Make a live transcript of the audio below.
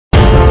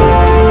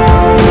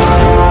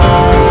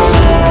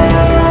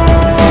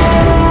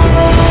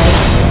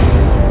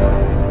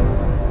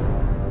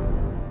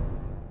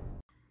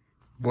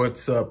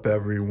What's up,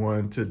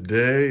 everyone?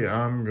 Today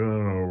I'm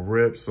gonna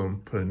rip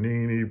some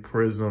Panini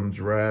Prizm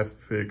draft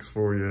picks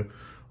for you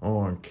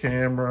on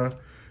camera.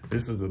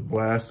 This is the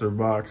blaster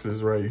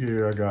boxes right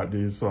here. I got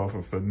these off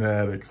of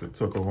Fanatics. It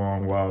took a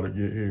long while to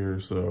get here,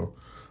 so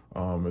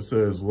it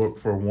says look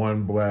for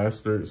one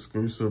blaster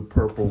exclusive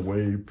purple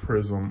wave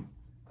Prizm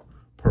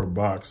per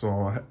box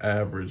on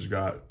average.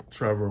 Got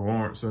Trevor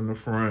Lawrence in the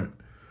front.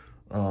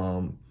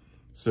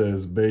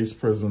 Says base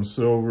Prizm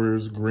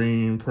silvers,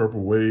 green,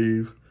 purple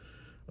wave.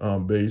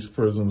 Base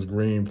Prizms,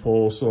 green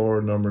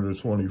Pulsar, number to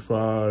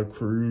 25,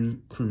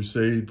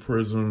 Crusade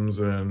Prizms,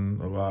 and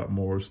a lot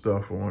more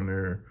stuff on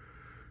there.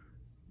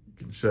 You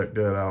can check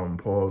that out and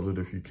pause it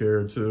if you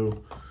care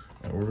to.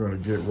 And we're going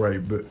to get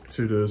right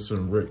to this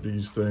and rip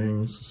these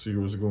things, see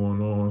what's going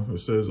on. It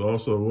says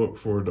also look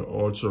for the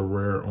ultra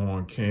rare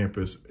on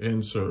campus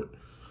insert.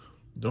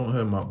 Don't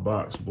have my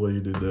box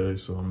blade today,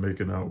 so I'm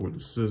making out with the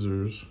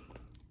scissors.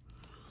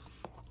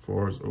 As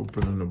far as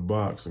opening the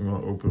box, I'm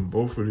gonna open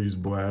both of these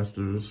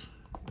blasters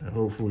and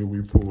hopefully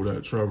we pull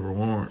that Trevor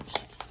Lawrence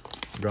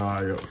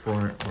guy up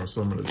front or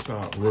some of the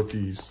top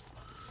rookies,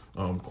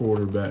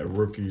 quarterback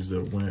rookies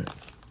that went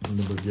in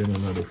the beginning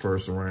of the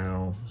first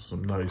round.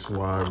 Some nice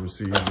wide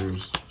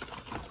receivers.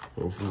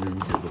 Hopefully we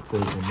get the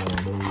Prizm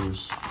on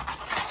those.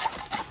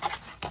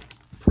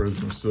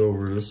 Prizm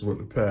silver, this is what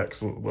the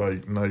packs look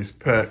like. Nice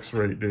packs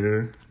right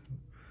there.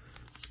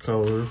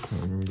 Color.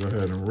 I'm gonna go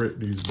ahead and rip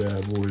these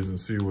bad boys and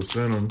see what's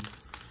in them.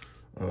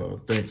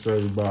 Thanks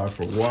everybody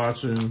for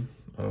watching.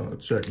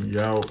 Check me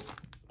out,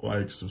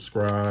 like,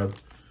 subscribe,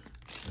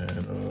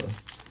 and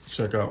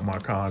check out my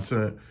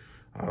content.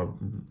 I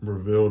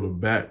revealed a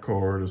back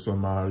card of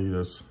somebody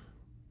that's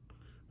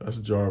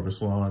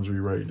Jarvis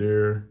Landry right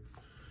there.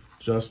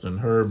 Justin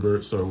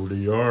Herbert. So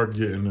they are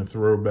getting the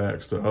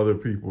throwbacks to other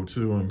people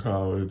too in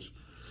college.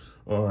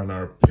 And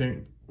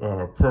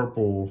our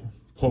purple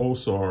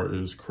Pulsar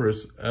is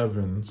Chris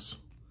Evans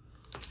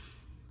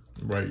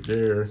right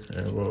there.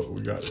 And look, we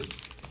got it.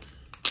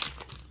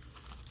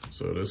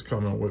 So that's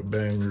coming with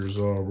bangers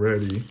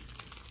already.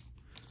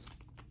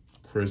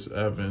 Chris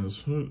Evans,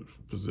 who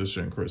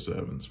position Chris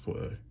Evans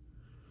play?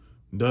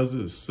 Does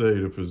it say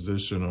the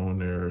position on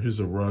there? He's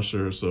a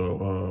rusher,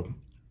 so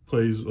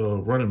plays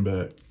running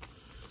back.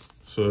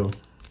 So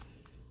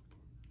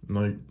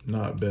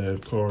not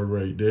bad card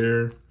right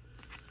there.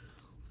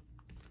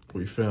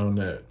 We found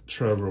that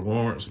Trevor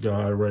Lawrence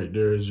guy right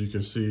there, as you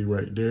can see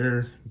right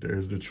there.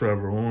 There's the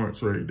Trevor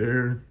Lawrence right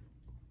there.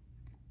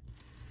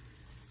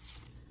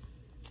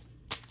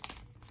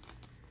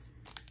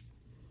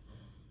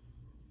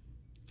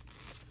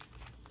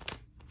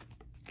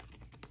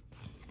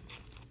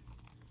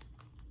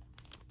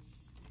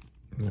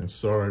 And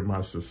sorry,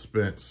 my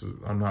suspense.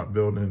 I'm not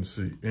building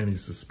any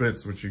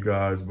suspense with you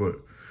guys, but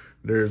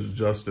there's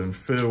Justin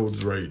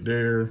Fields right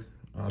there.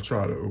 I'll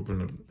try to open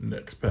the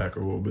next pack a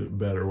little bit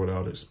better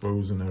without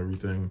exposing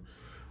everything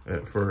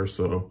at first.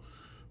 So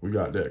we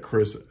got that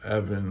Chris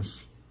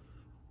Evans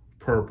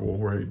purple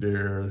right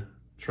there,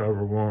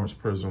 Trevor Lawrence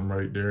Prizm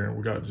right there, and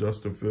we got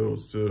Justin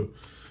Fields too.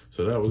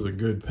 So that was a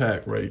good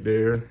pack right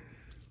there.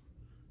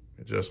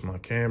 Adjust my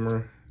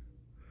camera.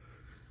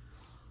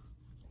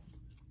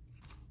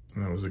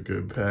 And that was a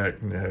good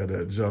pack. And they had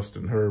that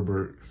Justin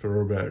Herbert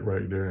throwback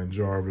right there and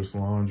Jarvis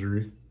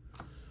Landry.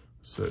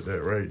 Set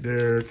that right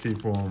there,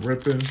 keep on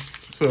ripping.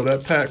 So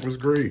that pack was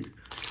great.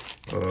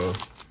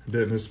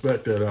 Didn't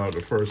expect that out of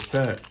the first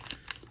pack.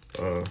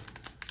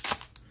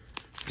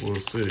 We'll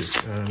see.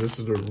 And this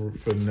is the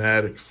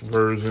Fanatics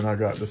version. I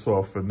got this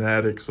off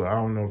Fanatics, so I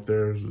don't know if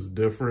theirs is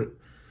different.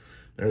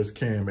 There's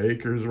Cam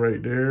Akers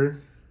right there.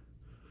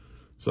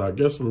 So I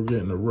guess we're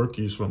getting the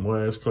rookies from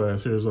last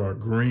class. Here's our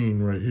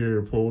green right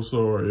here,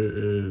 Pulsar. It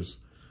is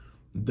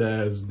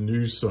Daz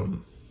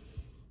Newsome.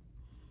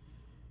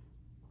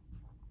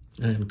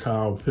 And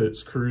Kyle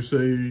Pitts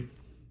Crusade,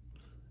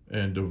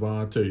 and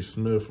Devontae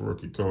Smith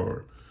rookie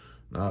card.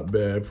 Not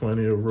bad,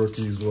 plenty of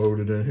rookies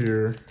loaded in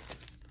here.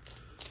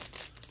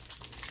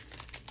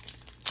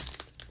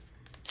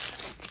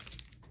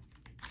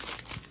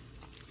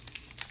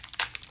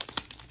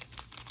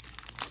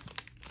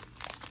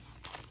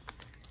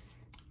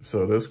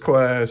 So this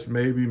class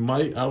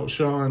might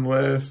outshine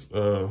last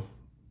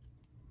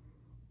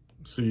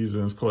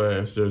season's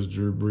class. There's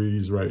Drew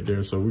Brees right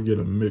there. So we get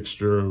a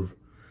mixture of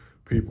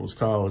people's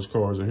college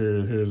cards. And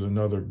here's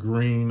another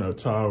green, a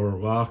Tyler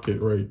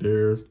Lockett right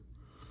there.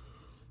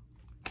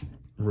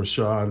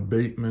 Rashad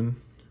Bateman.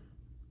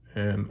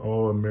 And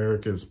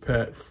All-America's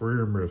Pat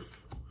Freiermuth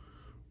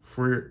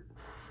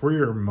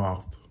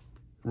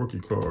rookie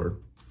card.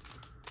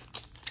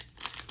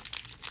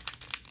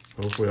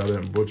 Hopefully I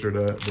didn't butcher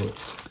that, but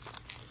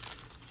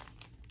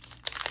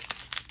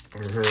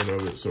I heard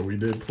of it. So we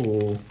did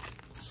pull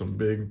some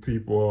big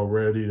people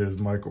already. There's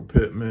Michael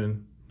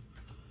Pittman,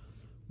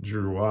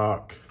 Drew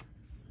Lock,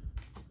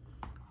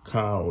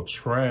 Kyle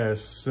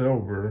Trask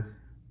Silver.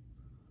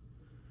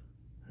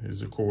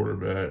 Here's a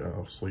quarterback.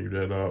 I'll sleeve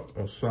that up.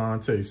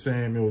 Asante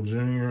Samuel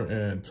Jr.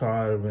 and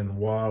Tylan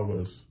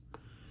Wallace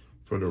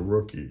for the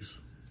rookies.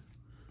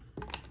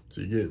 So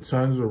you get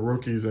tons of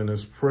rookies in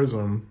this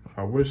Prizm.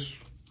 I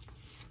wish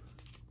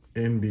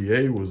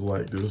NBA was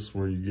like this,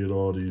 where you get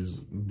all these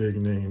big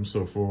names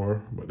so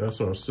far. But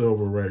that's our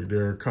silver right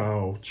there,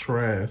 Kyle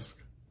Trask.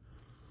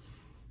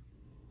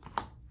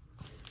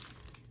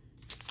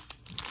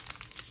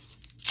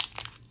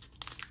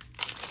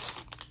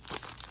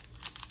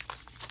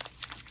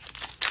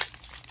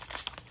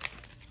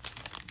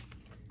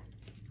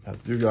 I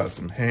do got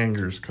some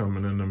hangers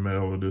coming in the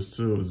mail with this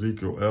too.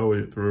 Ezekiel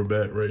Elliott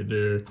throwback right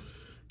there.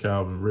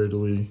 Calvin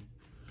Ridley.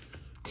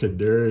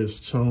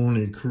 Kadarius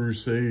Toney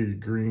Crusade,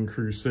 Green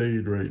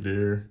Crusade right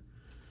there.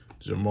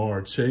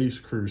 Jamar Chase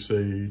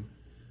Crusade.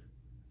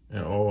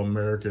 And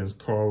All-Americans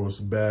Carlos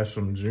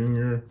Basham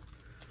Jr.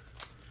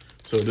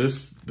 So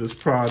this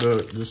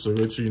product, just to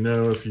let you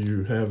know, if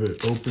you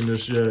haven't opened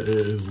this yet, it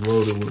is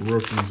loaded with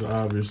rookies,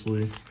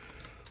 obviously.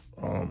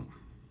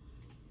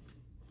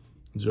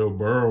 Joe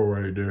Burrow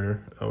right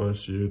there,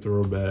 LSU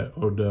throwback.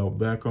 Odell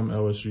Beckham,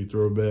 LSU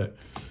throwback.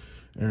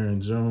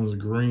 Aaron Jones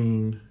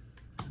green.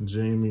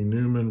 Jamie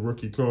Newman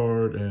rookie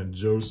card, and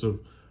Joseph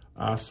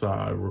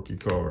Asai rookie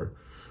card.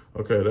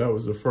 Okay, that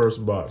was the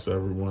first box,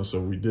 everyone. So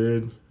we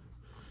did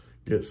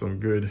get some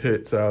good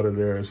hits out of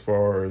there as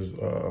far as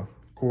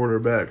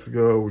quarterbacks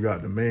go. We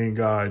got the main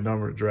guy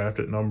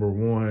drafted number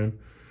 1,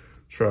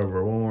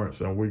 Trevor Lawrence,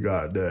 and we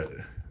got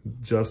that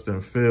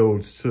Justin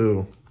Fields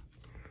too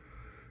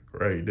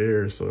right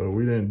there. So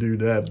we didn't do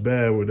that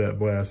bad with that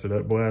blaster.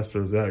 That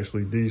blaster is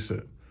actually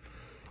decent.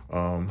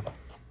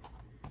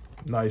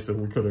 Nice if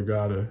we could have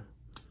got a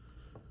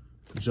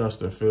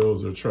Justin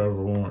Fields or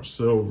Trevor Lawrence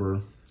silver.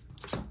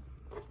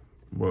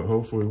 But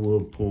hopefully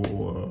we'll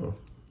pull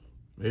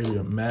maybe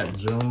a Mac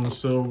Jones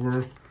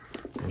silver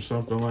or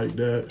something like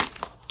that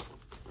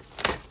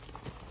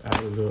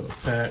out of the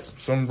pack.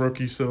 Some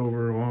rookie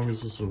silver, as long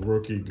as it's a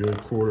rookie,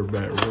 good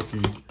quarterback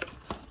rookie.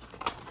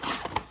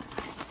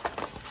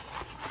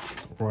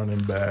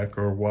 Running back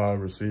or wide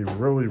receiver.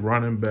 Really,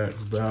 running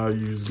backs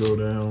values go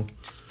down.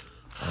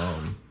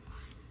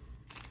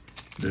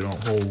 They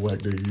don't hold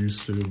like they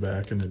used to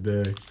back in the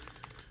day.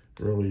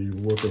 Really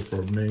looking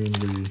for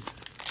mainly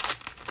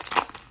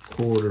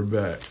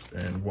quarterbacks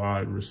and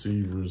wide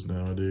receivers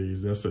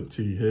nowadays. That's a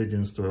T.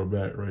 Higgins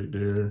throwback right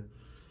there.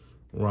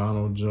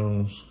 Ronald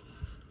Jones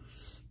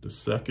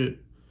II.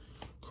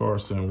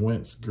 Carson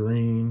Wentz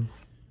green.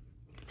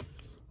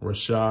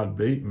 Rashad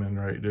Bateman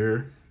right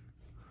there.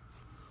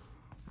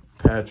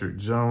 Patrick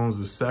Jones,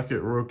 the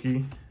second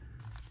rookie.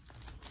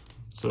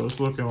 So it's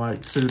looking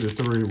like 2 to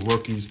 3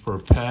 rookies per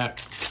pack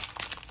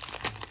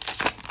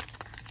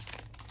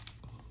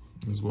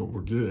is what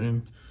we're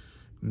getting.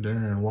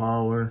 Darren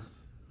Waller,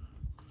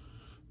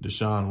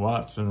 Deshaun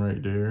Watson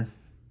right there.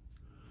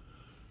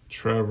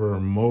 Trevor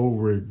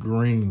Mulrig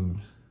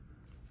green.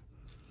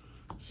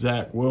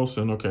 Zach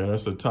Wilson, okay,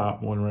 that's the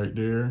top one right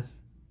there.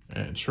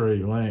 And Trey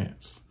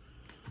Lance.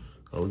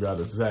 Oh, we got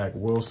a Zach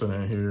Wilson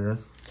in here.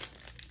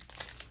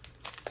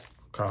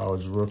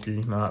 College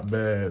rookie, not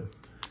bad.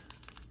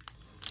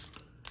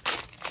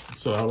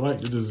 So I like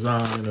the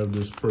design of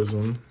this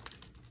Prizm,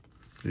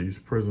 these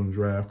Prizm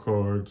draft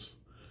cards.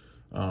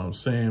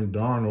 Sam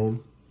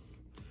Darnold,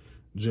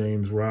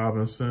 James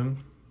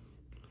Robinson,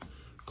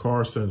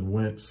 Carson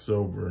Wentz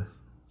silver.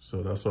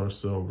 So that's our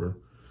silver.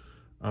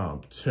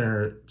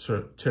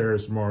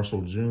 Terrace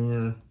Marshall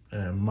Jr.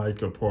 and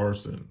Micah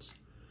Parsons.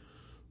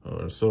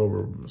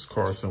 Silver is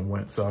Carson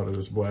Wentz out of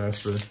this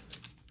blaster.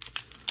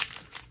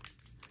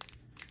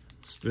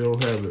 Still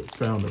haven't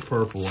found the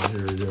purple in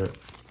here yet.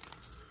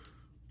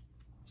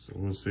 So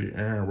we'll see.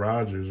 Aaron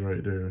Rodgers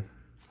right there.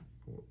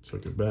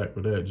 Took it back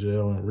with that.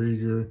 Jalen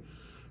Reagor.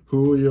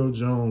 Julio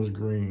Jones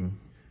green.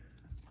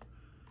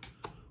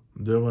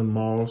 Dylan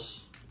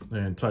Moss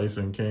and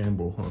Tyson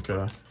Campbell.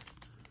 Okay.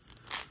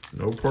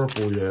 No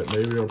purple yet.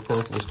 Maybe a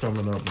purple's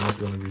coming up and that's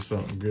going to be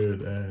something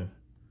good. And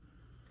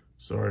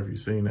sorry if you've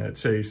seen that.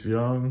 Chase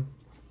Young.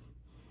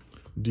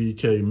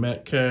 DK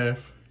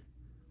Metcalf.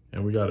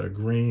 And we got a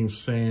green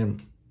Sam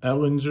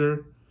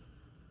Ellinger.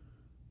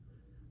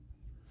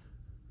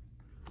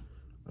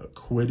 A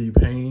Quiddy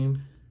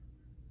Payne.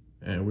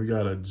 And we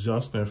got a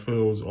Justin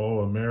Fields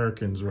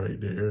All-Americans right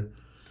there.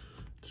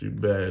 Too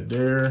bad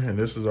there. And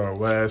this is our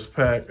last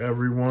pack,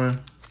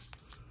 everyone.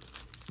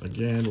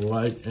 Again,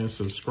 like and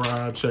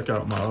subscribe. Check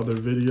out my other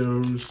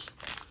videos.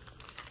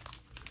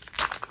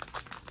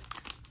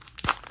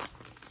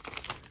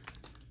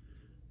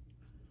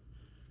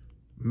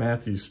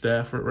 Matthew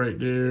Stafford right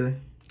there.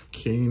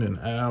 Keenan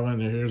Allen.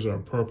 And here's our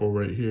purple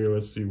right here.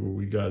 Let's see what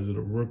we got. Is it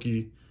a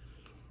rookie?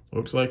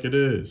 Looks like it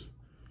is.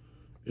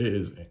 It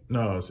is.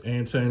 No, it's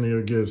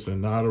Antonio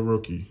Gibson, not a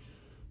rookie.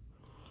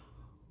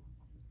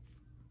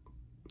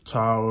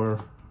 Tyler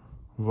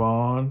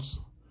Vaughns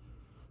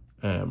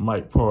and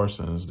Mike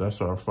Parsons.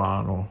 That's our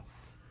final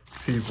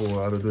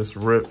people out of this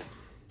rip.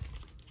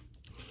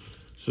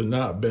 So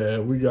not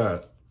bad. We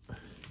got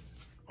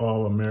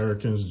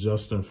All-Americans,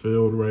 Justin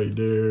Field right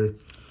there.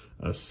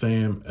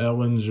 Sam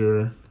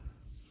Ellinger.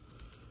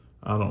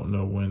 I don't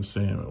know when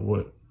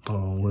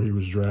where he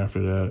was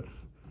drafted at.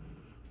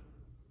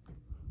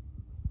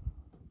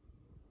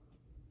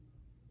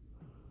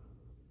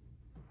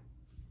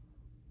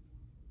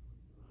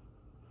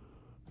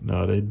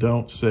 No, they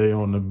don't say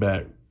on the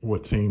back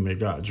what team they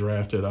got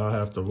drafted. I'll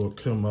have to look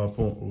him up,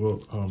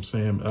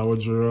 Sam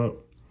Ellinger up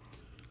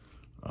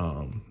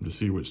to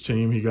see which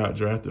team he got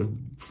drafted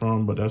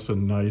from. But that's a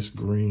nice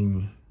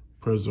green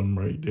Prizm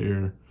right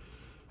there.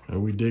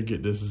 And we did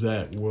get this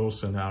Zach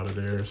Wilson out of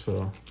there,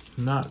 so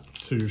not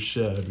too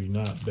shabby,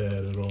 not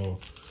bad at all.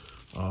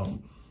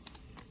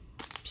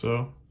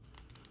 So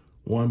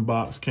one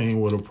box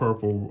came with a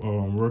purple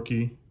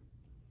rookie.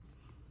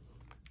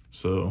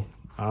 So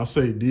I'll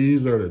say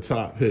these are the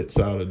top hits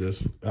out of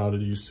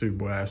these two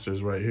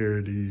blasters right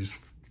here. These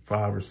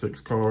 5 or 6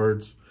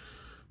 cards.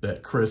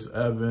 That Chris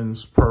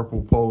Evans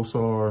purple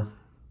pulsar,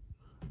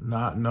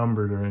 not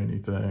numbered or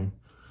anything.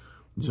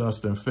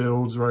 Justin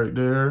Fields right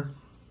there.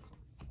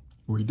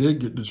 We did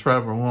get the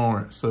Trevor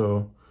Lawrence,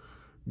 so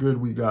good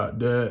we got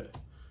that.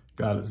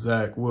 Got a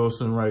Zach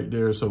Wilson right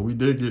there. So we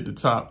did get the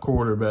top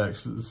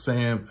quarterbacks,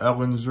 Sam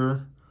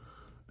Ellinger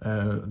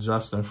and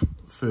Justin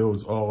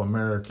Fields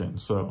All-American.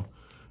 So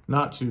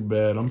not too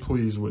bad. I'm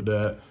pleased with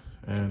that.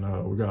 And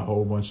we got a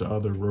whole bunch of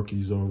other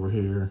rookies over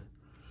here.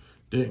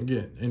 Didn't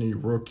get any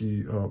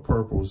rookie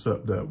purple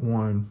except that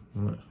one.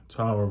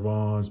 Tyler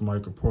Vaughns,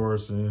 Micah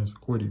Parsons,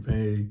 Kwity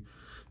Paye,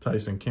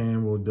 Tyson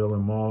Campbell,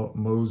 Dylan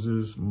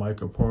Moses,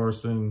 Micah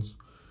Parsons,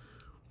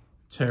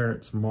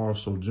 Terrence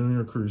Marshall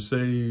Jr.,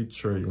 Crusade,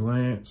 Trey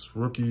Lance,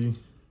 rookie,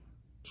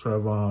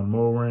 Trevon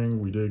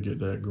Moehring. We did get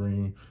that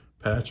green.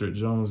 Patrick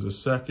Jones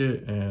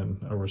II, and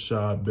a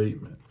Rashad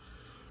Bateman.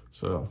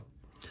 So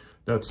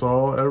that's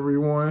all,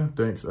 everyone.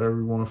 Thanks,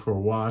 everyone, for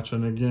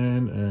watching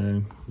again,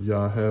 and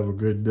y'all have a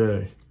good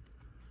day.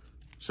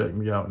 Check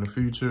me out in the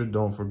future.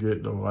 Don't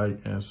forget to like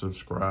and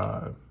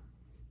subscribe.